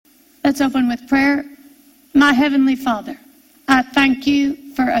Let's open with prayer. My Heavenly Father, I thank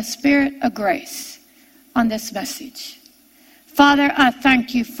you for a spirit of grace on this message. Father, I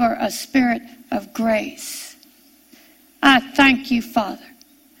thank you for a spirit of grace. I thank you, Father.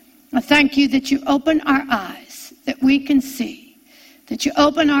 I thank you that you open our eyes, that we can see, that you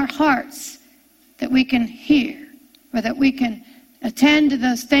open our hearts, that we can hear, or that we can attend to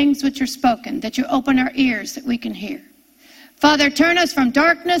those things which are spoken, that you open our ears that we can hear. Father, turn us from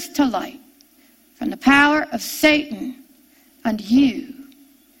darkness to light, from the power of Satan unto you,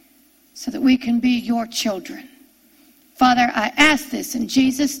 so that we can be your children. Father, I ask this in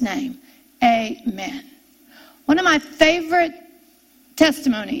Jesus' name. Amen. One of my favorite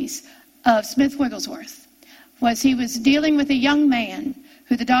testimonies of Smith Wigglesworth was he was dealing with a young man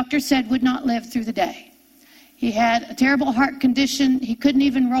who the doctor said would not live through the day. He had a terrible heart condition. He couldn't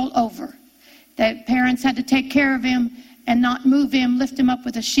even roll over. The parents had to take care of him and not move him, lift him up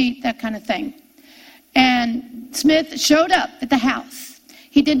with a sheet, that kind of thing. And Smith showed up at the house.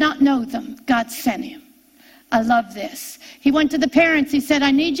 He did not know them. God sent him. I love this. He went to the parents. He said,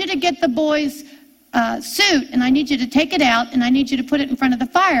 I need you to get the boy's suit, and I need you to take it out, and I need you to put it in front of the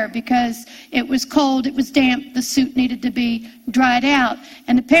fire because it was cold, it was damp, the suit needed to be dried out.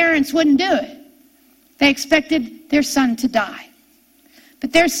 And the parents wouldn't do it. They expected their son to die.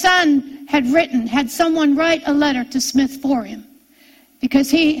 But their son had someone write a letter to Smith for him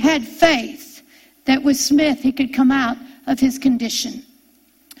because he had faith that with Smith he could come out of his condition.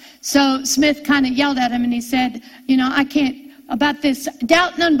 So Smith kind of yelled at him and he said, I can't, about this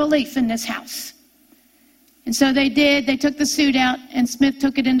doubt and unbelief in this house. And so they did. They took the suit out and Smith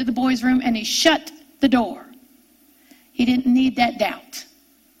took it into the boy's room and he shut the door. He didn't need that doubt.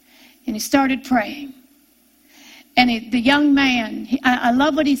 And he started praying. And the young man, I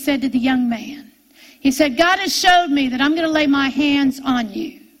love what he said to the young man. He said, God has showed me that I'm going to lay my hands on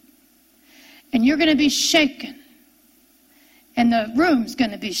you. And you're going to be shaken. And the room's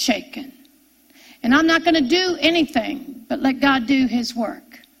going to be shaken. And I'm not going to do anything but let God do his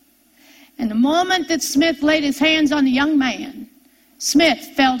work. And the moment that Smith laid his hands on the young man, Smith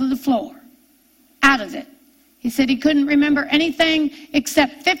fell to the floor, out of it. He said he couldn't remember anything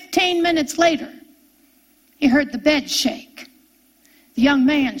except 15 minutes later. He heard the bed shake. The young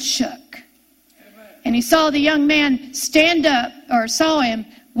man shook. And he saw the young man stand up, or saw him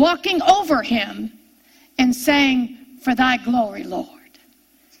walking over him and saying, for thy glory, Lord.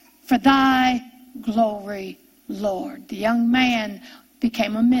 For thy glory, Lord. The young man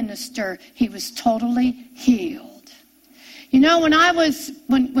became a minister. He was totally healed.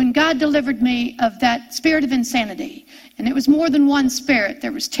 When God delivered me of that spirit of insanity, and it was more than one spirit,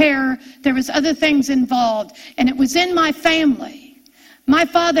 there was terror, there was other things involved, and it was in my family. My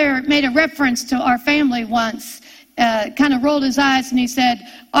father made a reference to our family once, kind of rolled his eyes, and he said,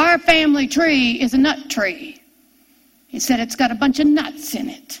 our family tree is a nut tree. He said, it's got a bunch of nuts in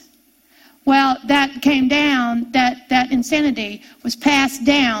it. Well, that came down, that insanity was passed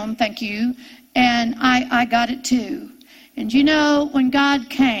down, thank you, and I got it too. And when God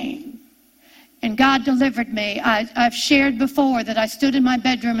came and God delivered me, I've shared before that I stood in my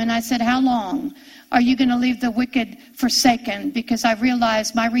bedroom and I said, how long are you going to leave the wicked forsaken? Because I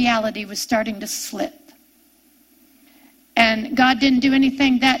realized my reality was starting to slip. And God didn't do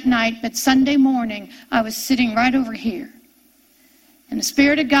anything that night, but Sunday morning I was sitting right over here. And the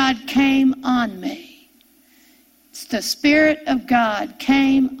Spirit of God came on me. The Spirit of God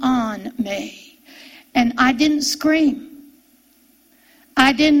came on me. And I didn't scream.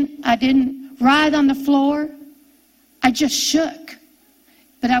 I didn't writhe on the floor. I just shook.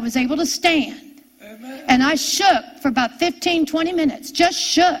 But I was able to stand. Amen. And I shook for about 15, 20 minutes. Just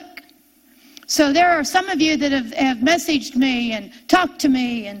shook. So there are some of you that have messaged me and talked to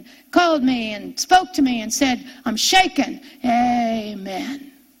me and called me and spoke to me and said, I'm shaken.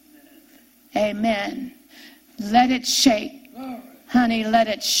 Amen. Amen. Let it shake. Honey, let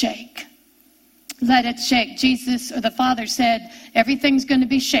it shake. Let it shake. Jesus, or the Father, said, everything's going to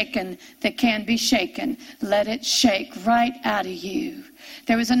be shaken that can be shaken. Let it shake right out of you.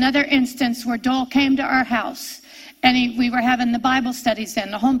 There was another instance where Dole came to our house, and we were having the Bible studies then,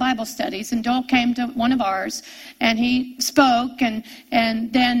 the home Bible studies, and Dole came to one of ours, and he spoke, and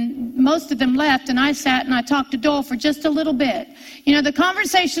then most of them left, and I sat and I talked to Dole for just a little bit. The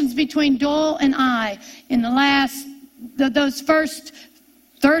conversations between Dole and I in those first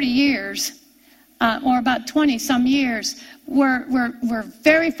 30 years, or about 20 some years, were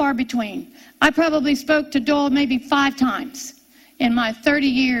very far between. I probably spoke to Dole maybe 5 times in my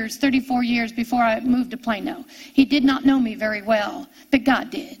 34 years before I moved to Plano. He did not know me very well, but God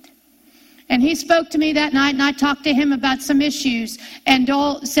did. And he spoke to me that night, and I talked to him about some issues. And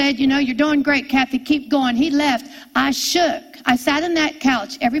Dole said, you're doing great, Kathie. Keep going. He left. I shook. I sat on that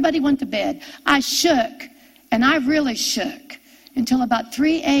couch. Everybody went to bed. I shook, and I really shook until about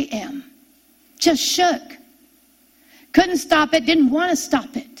 3 a.m. Just shook. Couldn't stop it. Didn't want to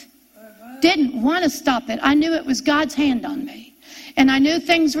stop it. Didn't want to stop it. I knew it was God's hand on me. And I knew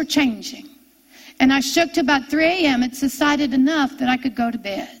things were changing. And I shook to about 3 a.m. It subsided enough that I could go to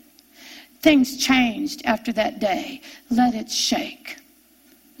bed. Things changed after that day. Let it shake.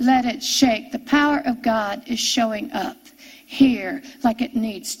 Let it shake. The power of God is showing up here like it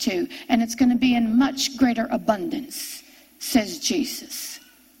needs to. And it's going to be in much greater abundance, says Jesus.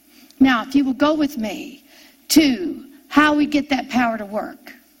 Now, if you will go with me to how we get that power to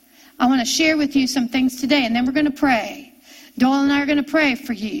work. I want to share with you some things today, and then we're going to pray. Doyle and I are going to pray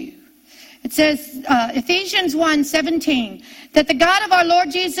for you. It says, Ephesians 1:17, that the God of our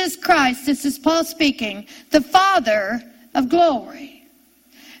Lord Jesus Christ, this is Paul speaking, the Father of glory,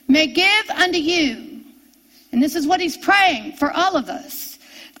 may give unto you, and this is what he's praying for all of us,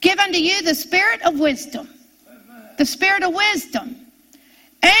 give unto you the spirit of wisdom, the spirit of wisdom,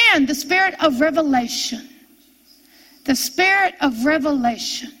 and the spirit of revelation. The spirit of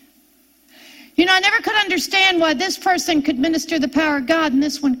revelation. I never could understand why this person could minister the power of God and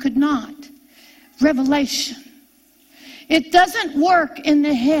this one could not. Revelation. It doesn't work in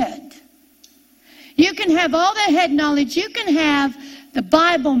the head. You can have all the head knowledge. You can have the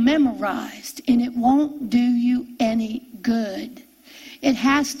Bible memorized, and it won't do you any good. It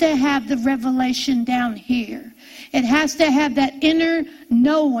has to have the revelation down here. It has to have that inner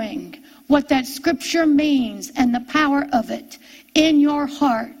knowing what that scripture means and the power of it in your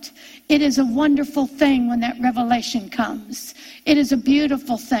heart. It is a wonderful thing when that revelation comes. It is a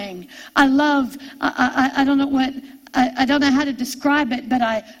beautiful thing. I don't know how to describe it, but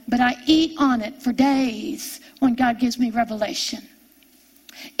I eat on it for days when God gives me revelation.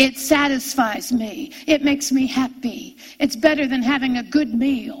 It satisfies me. It makes me happy. It's better than having a good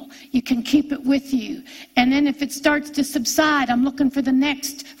meal. You can keep it with you. And then if it starts to subside, I'm looking for the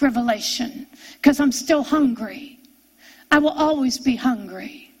next revelation because I'm still hungry. I will always be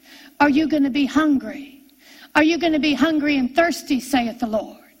hungry. Are you going to be hungry? Are you going to be hungry and thirsty, saith the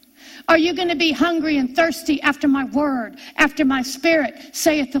Lord? Are you going to be hungry and thirsty after my word, after my spirit,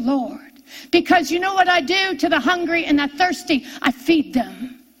 saith the Lord? Because you know what I do to the hungry and the thirsty? I feed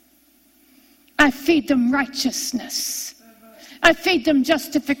them. I feed them righteousness. I feed them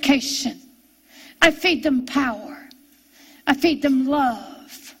justification. I feed them power. I feed them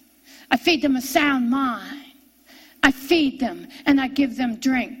love. I feed them a sound mind. I feed them and I give them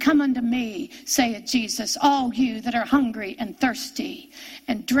drink. Come unto me, saith Jesus, all you that are hungry and thirsty,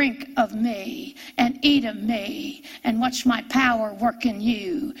 and drink of me and eat of me, and watch my power work in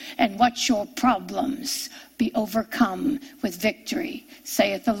you, and watch your problems be overcome with victory,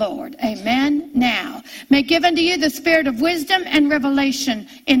 saith the Lord. Amen. Now, may give unto you the spirit of wisdom and revelation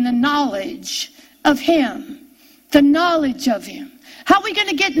in the knowledge of him. The knowledge of him. How are we going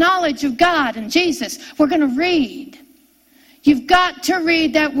to get knowledge of God and Jesus? We're going to read. You've got to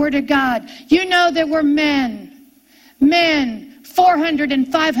read that word of God. You know there were men 400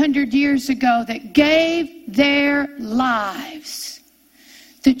 and 500 years ago that gave their lives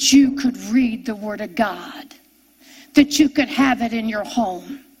that you could read the word of God, that you could have it in your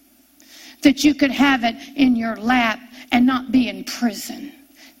home, that you could have it in your lap and not be in prison.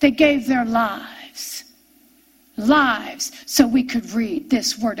 They gave their lives so we could read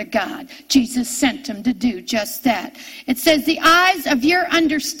this word of God. Jesus sent them to do just that. It says the eyes of your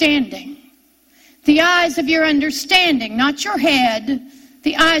understanding. The eyes of your understanding, not your head.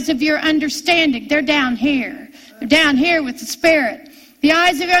 The eyes of your understanding. They're down here. They're down here with the Spirit. The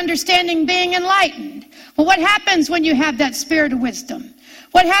eyes of your understanding being enlightened. Well, what happens when you have that spirit of wisdom?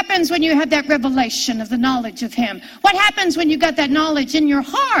 What happens when you have that revelation of the knowledge of him? What happens when you got that knowledge in your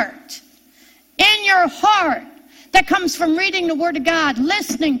heart? In your heart. That comes from reading the Word of God,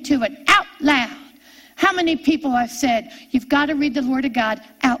 listening to it out loud. How many people have said, you've got to read the Word of God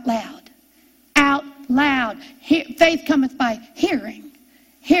out loud? Out loud. Faith cometh by hearing.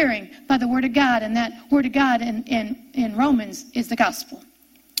 Hearing by the Word of God. And that Word of God in Romans is the gospel.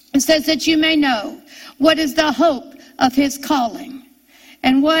 It says that you may know what is the hope of his calling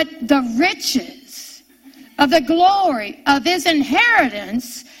and what the riches of the glory of his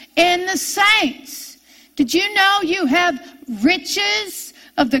inheritance in the saints. Did you know you have riches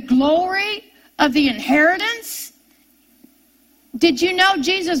of the glory of the inheritance? Did you know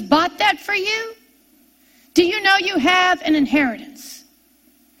Jesus bought that for you? Do you know you have an inheritance?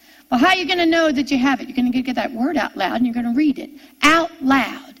 Well, how are you going to know that you have it? You're going to get that word out loud and you're going to read it out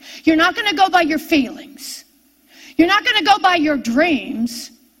loud. You're not going to go by your feelings. You're not going to go by your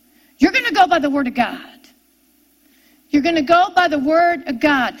dreams. You're going to go by the Word of God. You're going to go by the Word of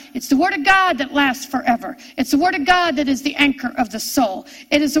God. It's the Word of God that lasts forever. It's the Word of God that is the anchor of the soul.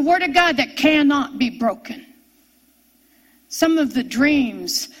 It is the Word of God that cannot be broken. Some of the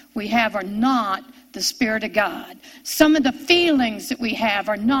dreams we have are not the Spirit of God. Some of the feelings that we have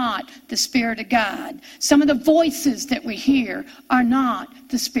are not the Spirit of God. Some of the voices that we hear are not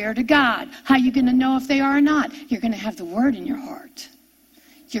the Spirit of God. How are you going to know if they are or not? You're going to have the Word in your heart.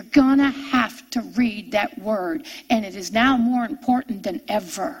 You're going to have to read that Word. And it is now more important than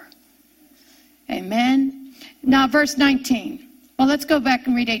ever. Amen. Now verse 19. Well, let's go back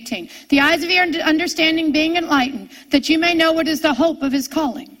and read 18. The eyes of your understanding being enlightened, that you may know what is the hope of his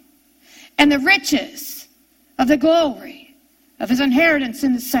calling, and the riches of the glory of his inheritance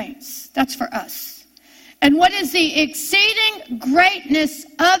in the saints. That's for us. And what is the exceeding greatness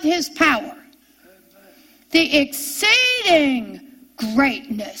of his power? The exceeding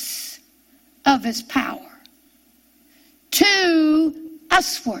greatness of his power to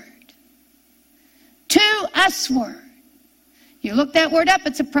usward. To usward. You look that word up,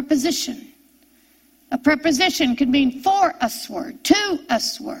 it's a preposition. A preposition could mean for usward, to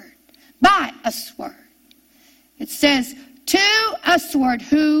usward, by usward. It says, to usward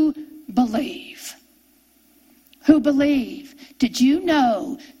who believe. Who believe. Did you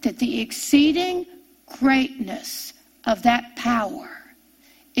know that the exceeding greatness of that power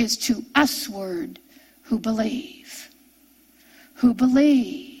is to usward who believe? Who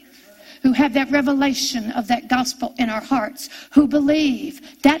believe. Who have that revelation of that gospel in our hearts, who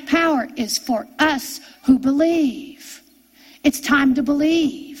believe. That power is for us who believe. It's time to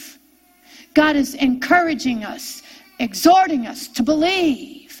believe. God is encouraging us, exhorting us to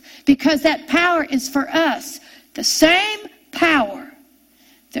believe, because that power is for us. The same power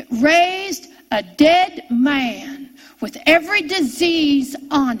that raised a dead man with every disease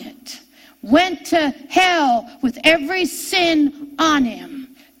on it, went to hell with every sin on him.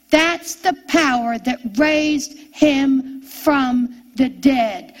 That's the power that raised him from the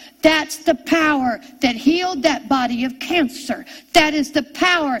dead. That's the power that healed that body of cancer. That is the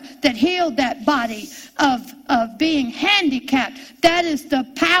power that healed that body of being handicapped. That is the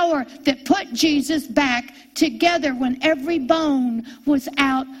power that put Jesus back together when every bone was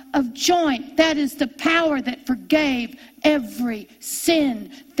out of joint. That is the power that forgave every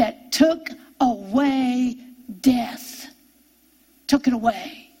sin, that took away death. Took it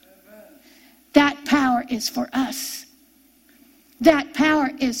away. That power is for us. That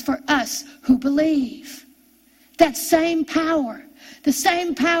power is for us who believe. That same power, the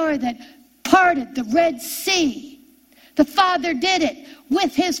same power that parted the Red Sea. The Father did it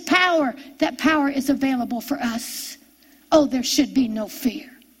with his power. That power is available for us. Oh, there should be no fear.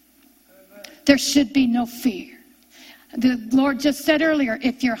 There should be no fear. The Lord just said earlier,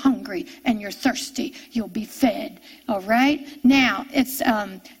 if you're hungry and you're thirsty, you'll be fed. All right? Now,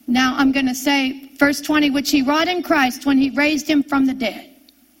 now I'm going to say, verse 20, which he wrought in Christ when he raised him from the dead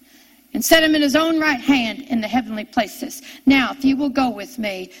and set him in his own right hand in the heavenly places. Now, if you will go with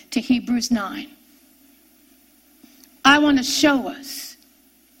me to Hebrews 9. I want to show us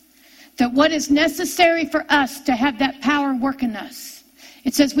that what is necessary for us to have that power work in us.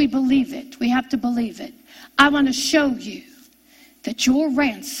 It says we believe it. We have to believe it. I want to show you that your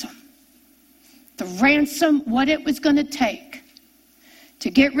ransom, the ransom, what it was going to take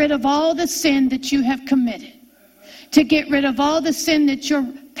to get rid of all the sin that you have committed, to get rid of all the sin that your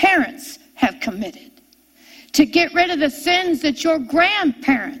parents have committed, to get rid of the sins that your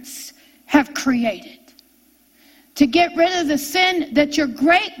grandparents have created, to get rid of the sin that your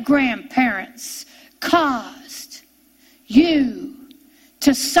great-grandparents caused you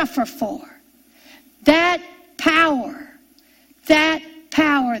to suffer for. That power, that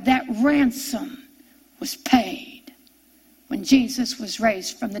ransom was paid when Jesus was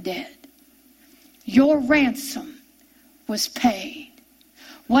raised from the dead. Your ransom was paid.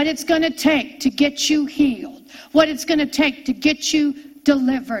 What it's going to take to get you healed, what it's going to take to get you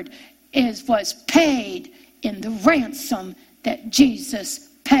delivered was paid in the ransom that Jesus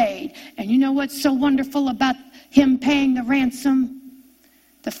paid. And you know what's so wonderful about him paying the ransom?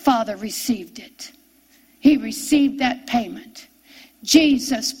 The Father received it. He received that payment.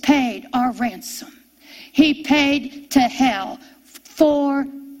 Jesus paid our ransom. He paid to hell for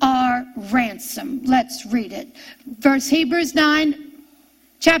our ransom. Let's read it. Hebrews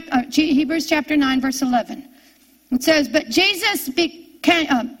chapter 9, verse 11. It says, but Jesus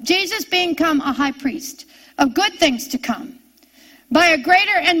being come a high priest of good things to come, by a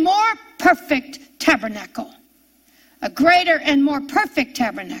greater and more perfect tabernacle, a greater and more perfect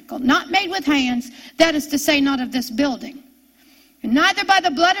tabernacle, not made with hands, that is to say, not of this building. And neither by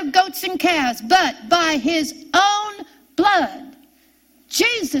the blood of goats and calves, but by his own blood,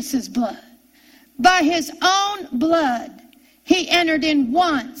 Jesus' blood. By his own blood, he entered in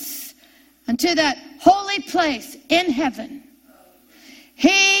once unto that holy place in heaven.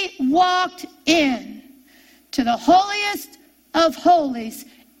 He walked in to the holiest of holies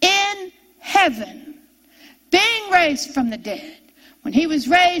in heaven, being raised from the dead. When he was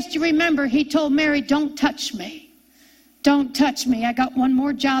raised, you remember, he told Mary, don't touch me. Don't touch me. I got one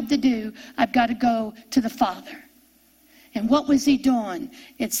more job to do. I've got to go to the Father. And what was he doing?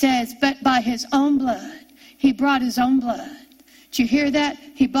 It says, but by his own blood. He brought his own blood. Did you hear that?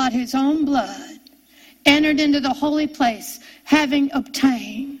 He brought his own blood, entered into the holy place, having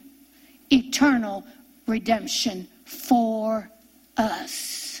obtained eternal redemption for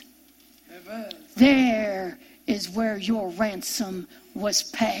us. Amen. There is where your ransom was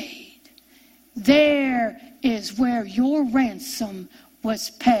paid. There is where your ransom was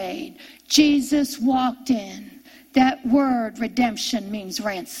paid. Jesus walked in. That word redemption means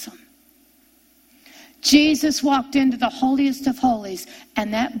ransom. Jesus walked into the holiest of holies,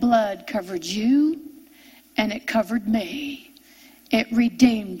 and that blood covered you and it covered me. It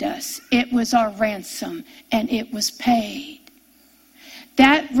redeemed us. It was our ransom, and it was paid.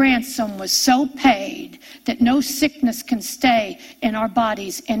 That ransom was so paid that no sickness can stay in our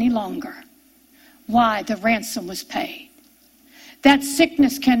bodies any longer. Why? The ransom was paid. That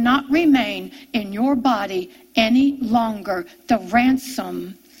sickness cannot remain in your body any longer. The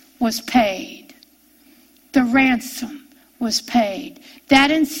ransom was paid. The ransom was paid.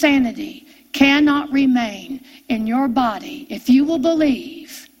 That insanity cannot remain in your body. If you will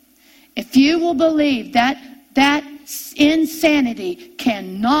believe that insanity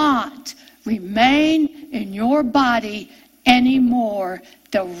cannot remain in your body anymore,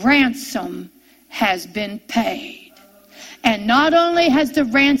 the ransom has been paid. And not only has the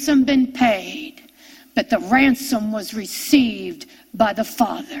ransom been paid, but the ransom was received by the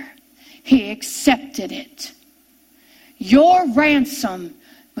Father. He accepted it. Your ransom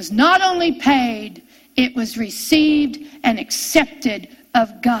was not only paid, it was received and accepted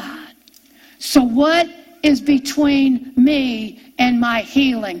of God. So what is between me and my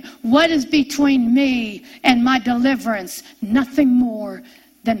healing? What is between me and my deliverance? Nothing more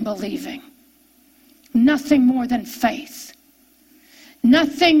than believing. Nothing more than faith.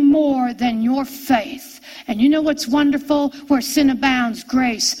 Nothing more than your faith. And you know what's wonderful? Where sin abounds,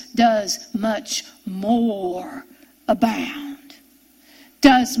 grace does much more abound.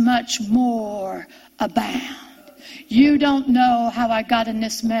 Does much more abound. You don't know how I got in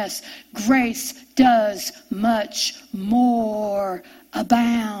this mess. Grace does much more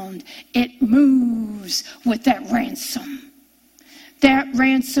abound. It moves with that ransom. That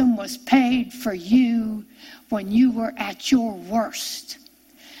ransom was paid for you when you were at your worst.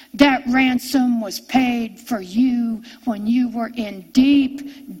 That ransom was paid for you when you were in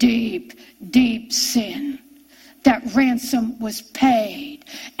deep, deep, deep sin. That ransom was paid.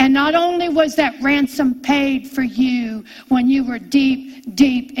 And not only was that ransom paid for you when you were deep,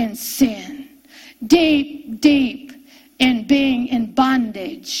 deep in sin, deep, deep in being in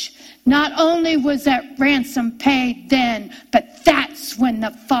bondage. Not only was that ransom paid then, but that's when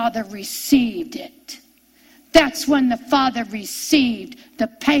the Father received it. That's when the Father received the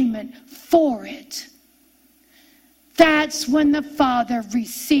payment for it. That's when the Father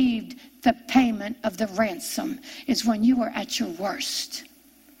received the payment of the ransom, is when you were at your worst.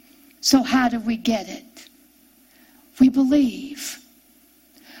 So how do we get it? We believe.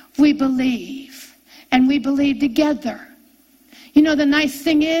 We believe. And we believe together. You know, the nice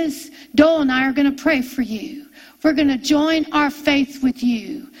thing is, Dole and I are going to pray for you. We're going to join our faith with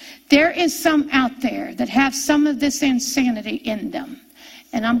you. There is some out there that have some of this insanity in them.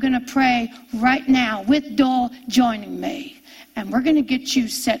 And I'm going to pray right now with Dole joining me. And we're going to get you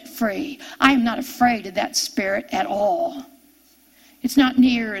set free. I am not afraid of that spirit at all. It's not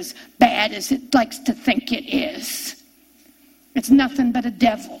near as bad as it likes to think it is. It's nothing but a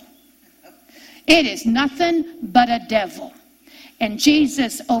devil. It is nothing but a devil. And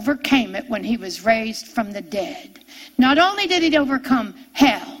Jesus overcame it when he was raised from the dead. Not only did he overcome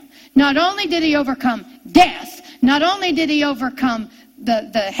hell, not only did he overcome death, not only did he overcome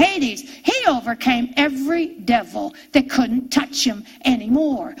the Hades, he overcame every devil that couldn't touch him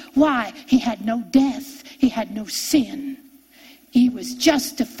anymore. Why? He had no death. He had no sin. He was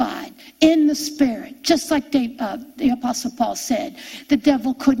justified in the Spirit. Just like the Apostle Paul said, the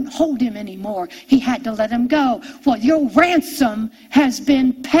devil couldn't hold him anymore. He had to let him go. Well, your ransom has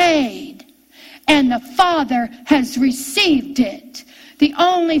been paid. and the Father has received it. The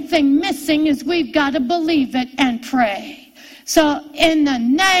only thing missing is we've got to believe it and pray. So in the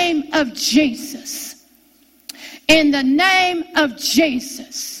name of Jesus, in the name of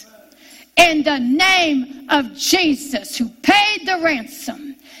Jesus, in the name of Jesus who paid the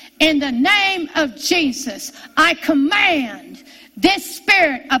ransom, in the name of Jesus, I command this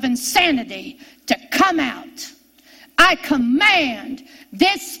spirit of insanity to come out. I command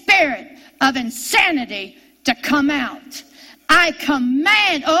this spirit of insanity to come out. I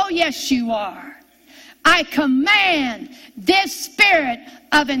command, oh yes you are. I command this spirit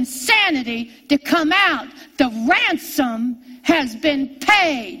of insanity to come out. The ransom has been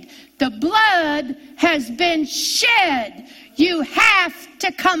paid. The blood has been shed. You have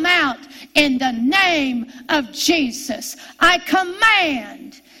to come out in the name of Jesus. I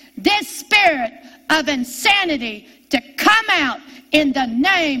command this spirit of insanity to come out in the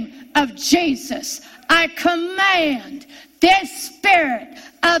name of Jesus. I command this spirit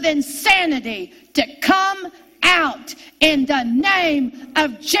of insanity to come out in the name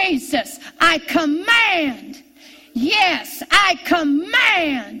of Jesus. I command, yes, I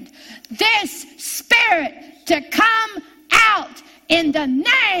command this spirit to come out in the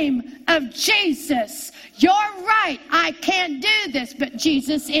name of Jesus. You're right, I can't do this, but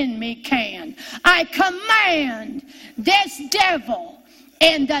Jesus in me can. I command this devil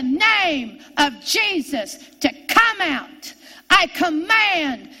in the name of Jesus to come out. I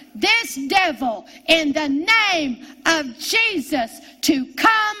command this devil in the name of Jesus to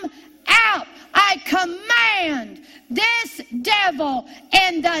come out. I command this devil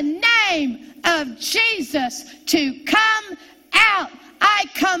in the name of Jesus to come out. I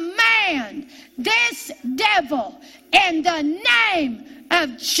command this devil in the name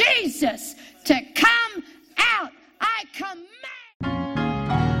of Jesus to come out. I command.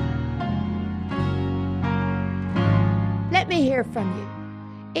 Let me hear from you.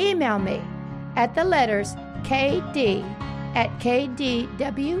 Email me at the letters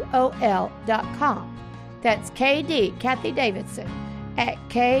kd@kdwol.com. That's KD, Kathie Davidson, at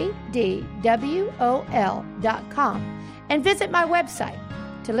kdwol.com. And visit my website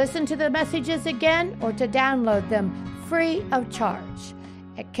to listen to the messages again or to download them free of charge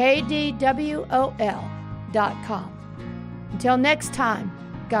at kdwol.com. Until next time,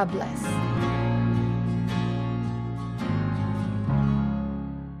 God bless.